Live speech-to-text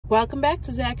Welcome back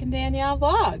to Zack and Danielle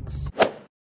Vlogs.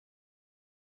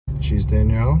 She's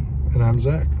Danielle, and I'm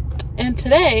Zack. And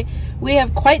today, we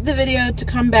have quite the video to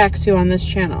come back to on this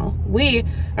channel. We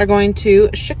are going to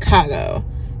Chicago.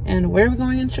 And where are we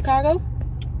going in Chicago?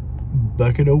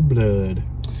 Bucket o' Blood.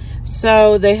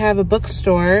 So they have a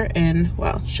bookstore in,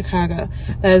 well, Chicago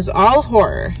that is all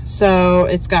horror. So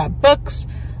it's got books,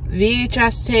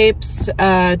 VHS tapes,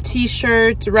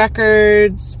 t-shirts,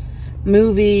 records,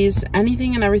 movies,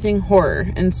 anything and everything horror.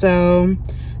 And so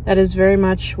that is very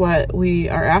much what we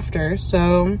are after.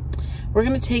 So we're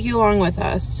going to take you along with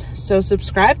us. So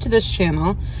subscribe to this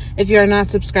channel. If you are not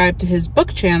subscribed to his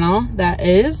book channel, that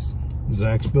is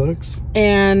Zack's Books.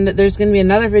 And there's going to be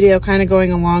another video kind of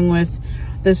going along with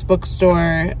this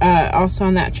bookstore also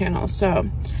on that channel. So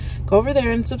go over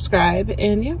there and subscribe.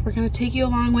 And yeah, we're going to take you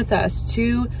along with us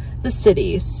to the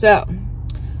city. So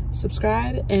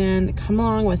subscribe and come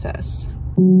along with us.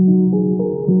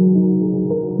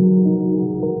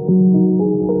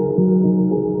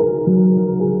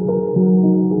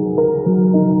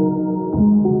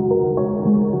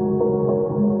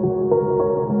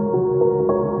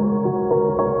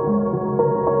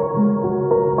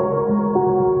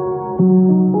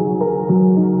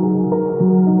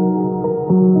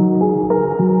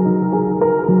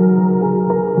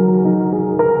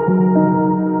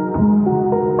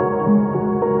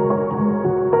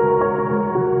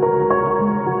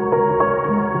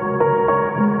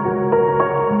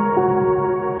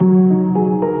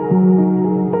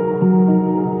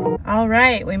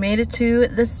 Alright, we made it to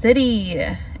the city,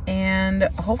 and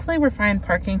hopefully we're fine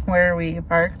parking where we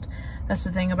parked. That's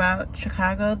the thing about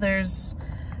Chicago. There's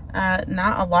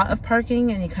not a lot of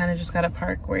parking, and you kind of just gotta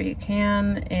park where you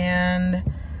can, and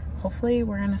hopefully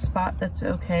we're in a spot that's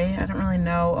okay. I don't really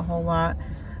know a whole lot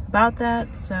about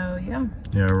that, so yeah.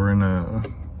 Yeah, we're in a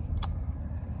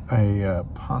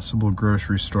possible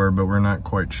grocery store, but we're not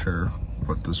quite sure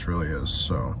what this really is,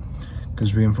 so,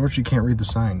 because we unfortunately can't read the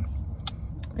sign.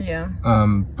 Yeah.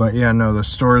 But yeah, no, the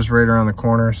store is right around the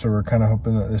corner, so we're kind of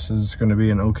hoping that this is going to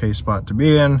be an okay spot to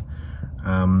be in.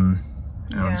 I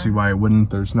don't see why it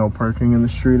wouldn't. There's no parking in the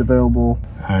street available.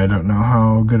 I don't know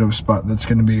how good of a spot that's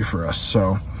going to be for us,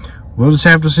 so we'll just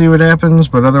have to see what happens,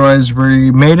 but otherwise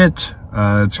we made it.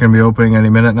 It's going to be opening any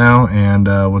minute now, and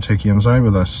we'll take you inside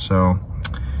with us, so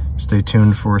stay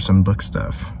tuned for some book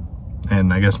stuff.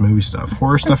 And I guess movie stuff.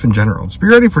 Horror stuff in general. Just be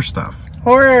ready for stuff.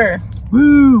 Horror!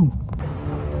 Woo!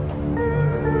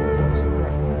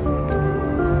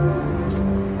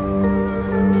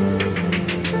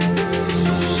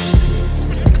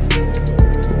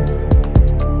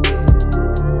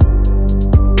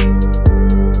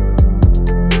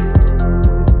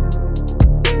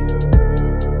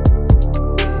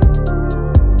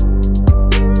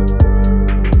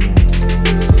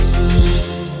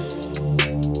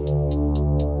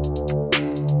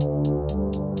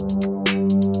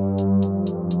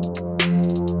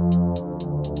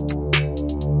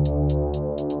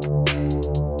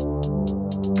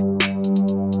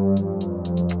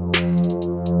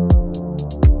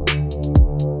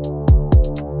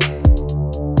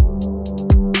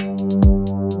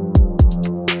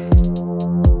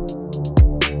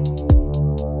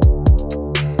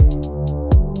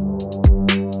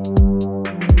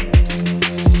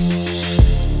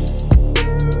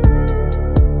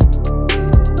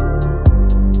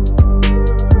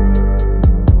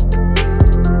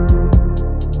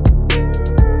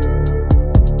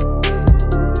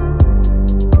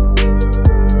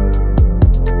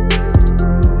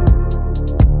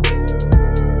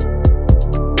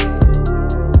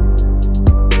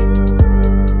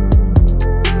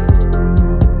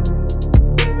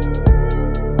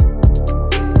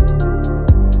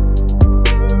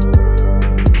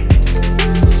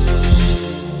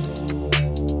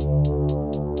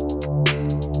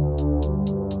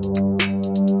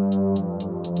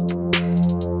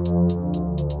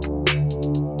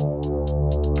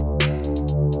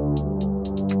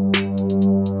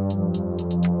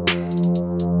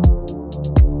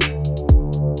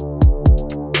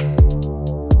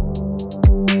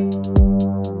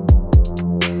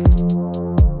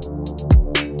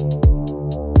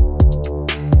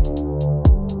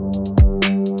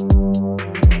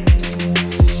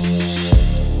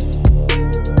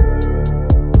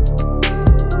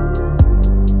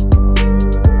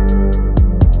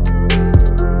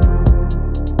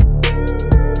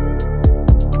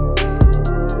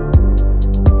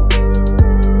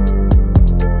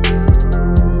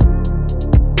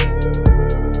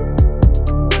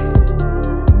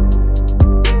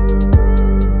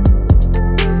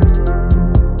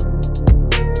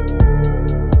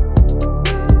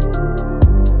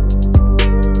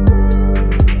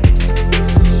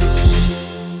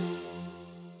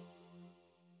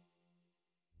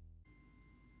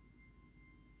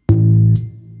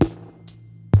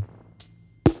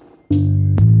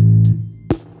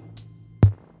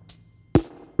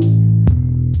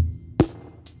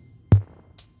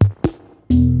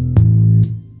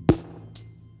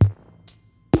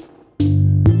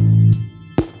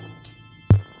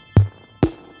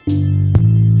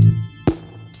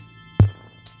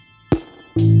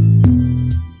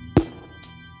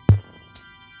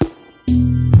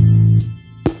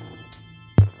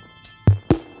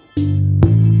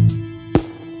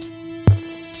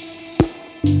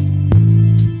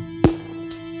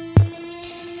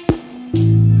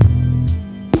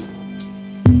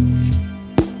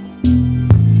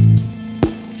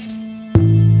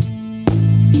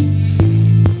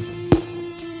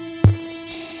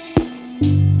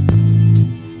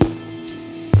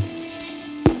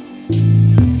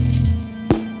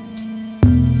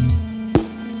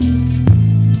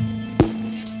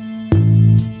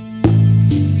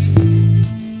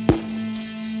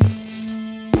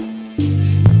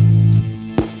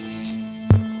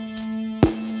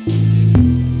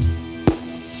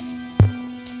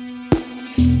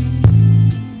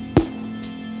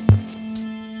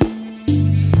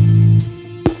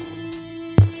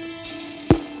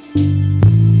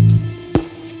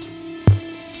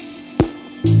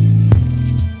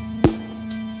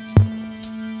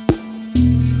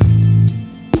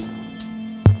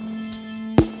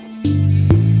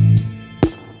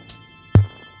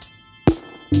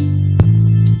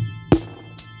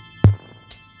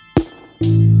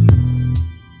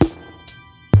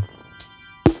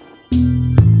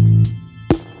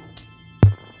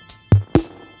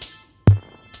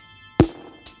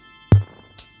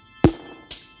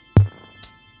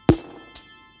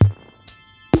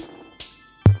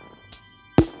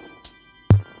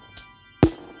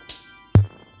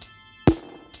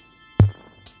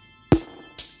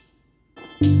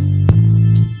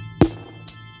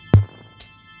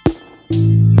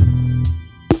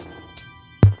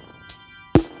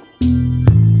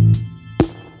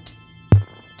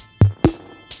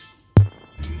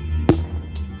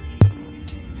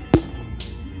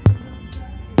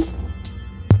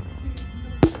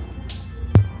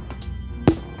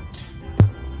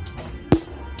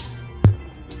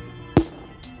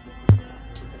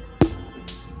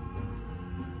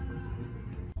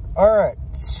 All right,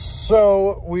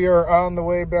 so we are on the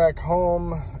way back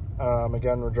home.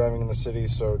 Again, we're driving in the city,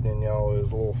 so Danielle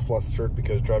is a little flustered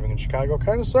because driving in Chicago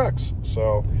kind of sucks.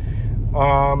 So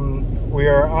we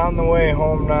are on the way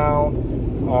home now.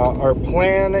 Our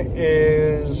plan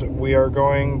is we are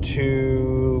going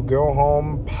to go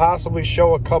home, possibly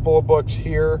show a couple of books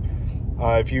here.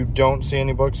 If you don't see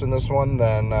any books in this one,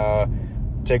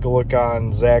 then take a look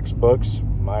on Zack's Books,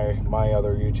 my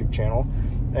other YouTube channel.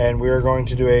 And we are going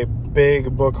to do a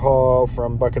big book haul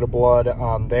from Bucket of Blood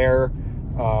on there.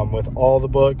 With all the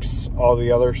books, all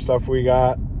the other stuff we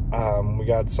got. We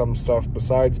got some stuff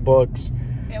besides books.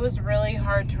 It was really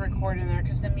hard to record in there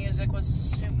because the music was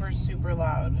super, super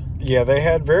loud. Yeah, they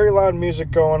had very loud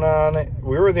music going on.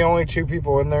 We were the only two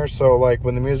people in there, so like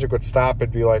when the music would stop,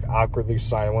 it'd be like awkwardly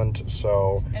silent.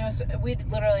 So we'd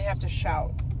literally have to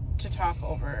shout to talk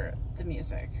over the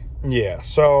music. Yeah,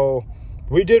 so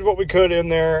we did what we could in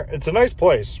there. It's a nice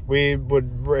place. We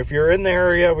would, if you're in the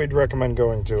area, we'd recommend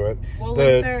going to it. We'll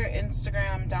link their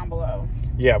Instagram down below.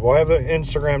 Yeah, we'll have the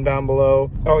Instagram down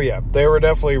below. Oh yeah, they were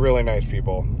definitely really nice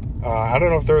people. I don't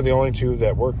know if they're the only two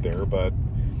that worked there, but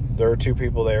there were two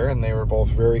people there, and they were both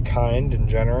very kind and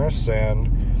generous,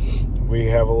 and we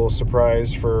have a little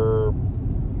surprise for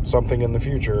something in the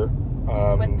future.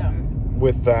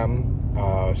 With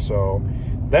them. So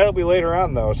that'll be later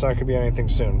on, though. It's not going to be anything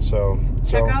soon. So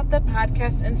check out the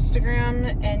podcast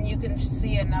Instagram, and you can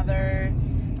see another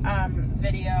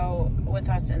video with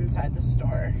us inside the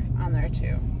store on there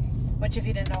too. Which, if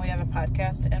you didn't know, we have a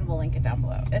podcast, and we'll link it down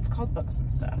below. It's called Books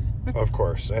and Stuff. Of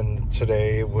course, and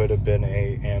today would have been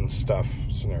a and stuff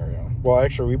scenario. Well,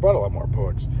 actually, we bought a lot more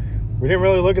books. We didn't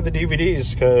really look at the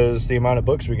DVDs because the amount of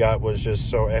books we got was just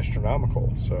so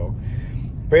astronomical. So,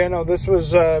 but yeah, no, this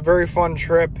was a very fun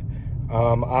trip.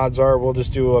 Odds are we'll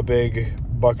just do a big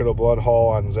Bucket of Blood haul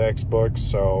on Zack's Books.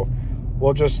 So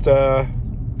we'll just, I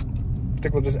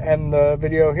think we'll just end the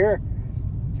video here.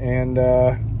 And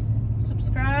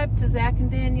subscribe to Zack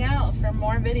and Danielle for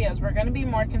more videos. We're going to be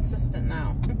more consistent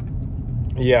now.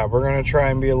 Yeah, we're going to try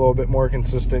and be a little bit more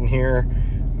consistent here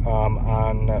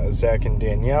on Zack and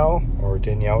Danielle, or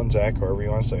Danielle and Zack, however you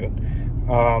want to say it.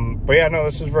 But yeah, no,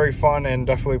 this is very fun and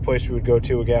definitely a place we would go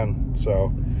to again.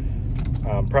 So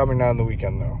probably not on the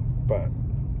weekend though, but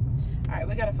all right,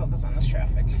 we got to focus on this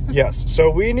traffic. Yes, so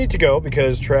we need to go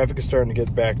because traffic is starting to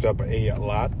get backed up a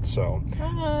lot. So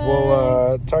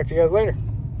we'll talk to you guys later.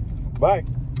 Bye.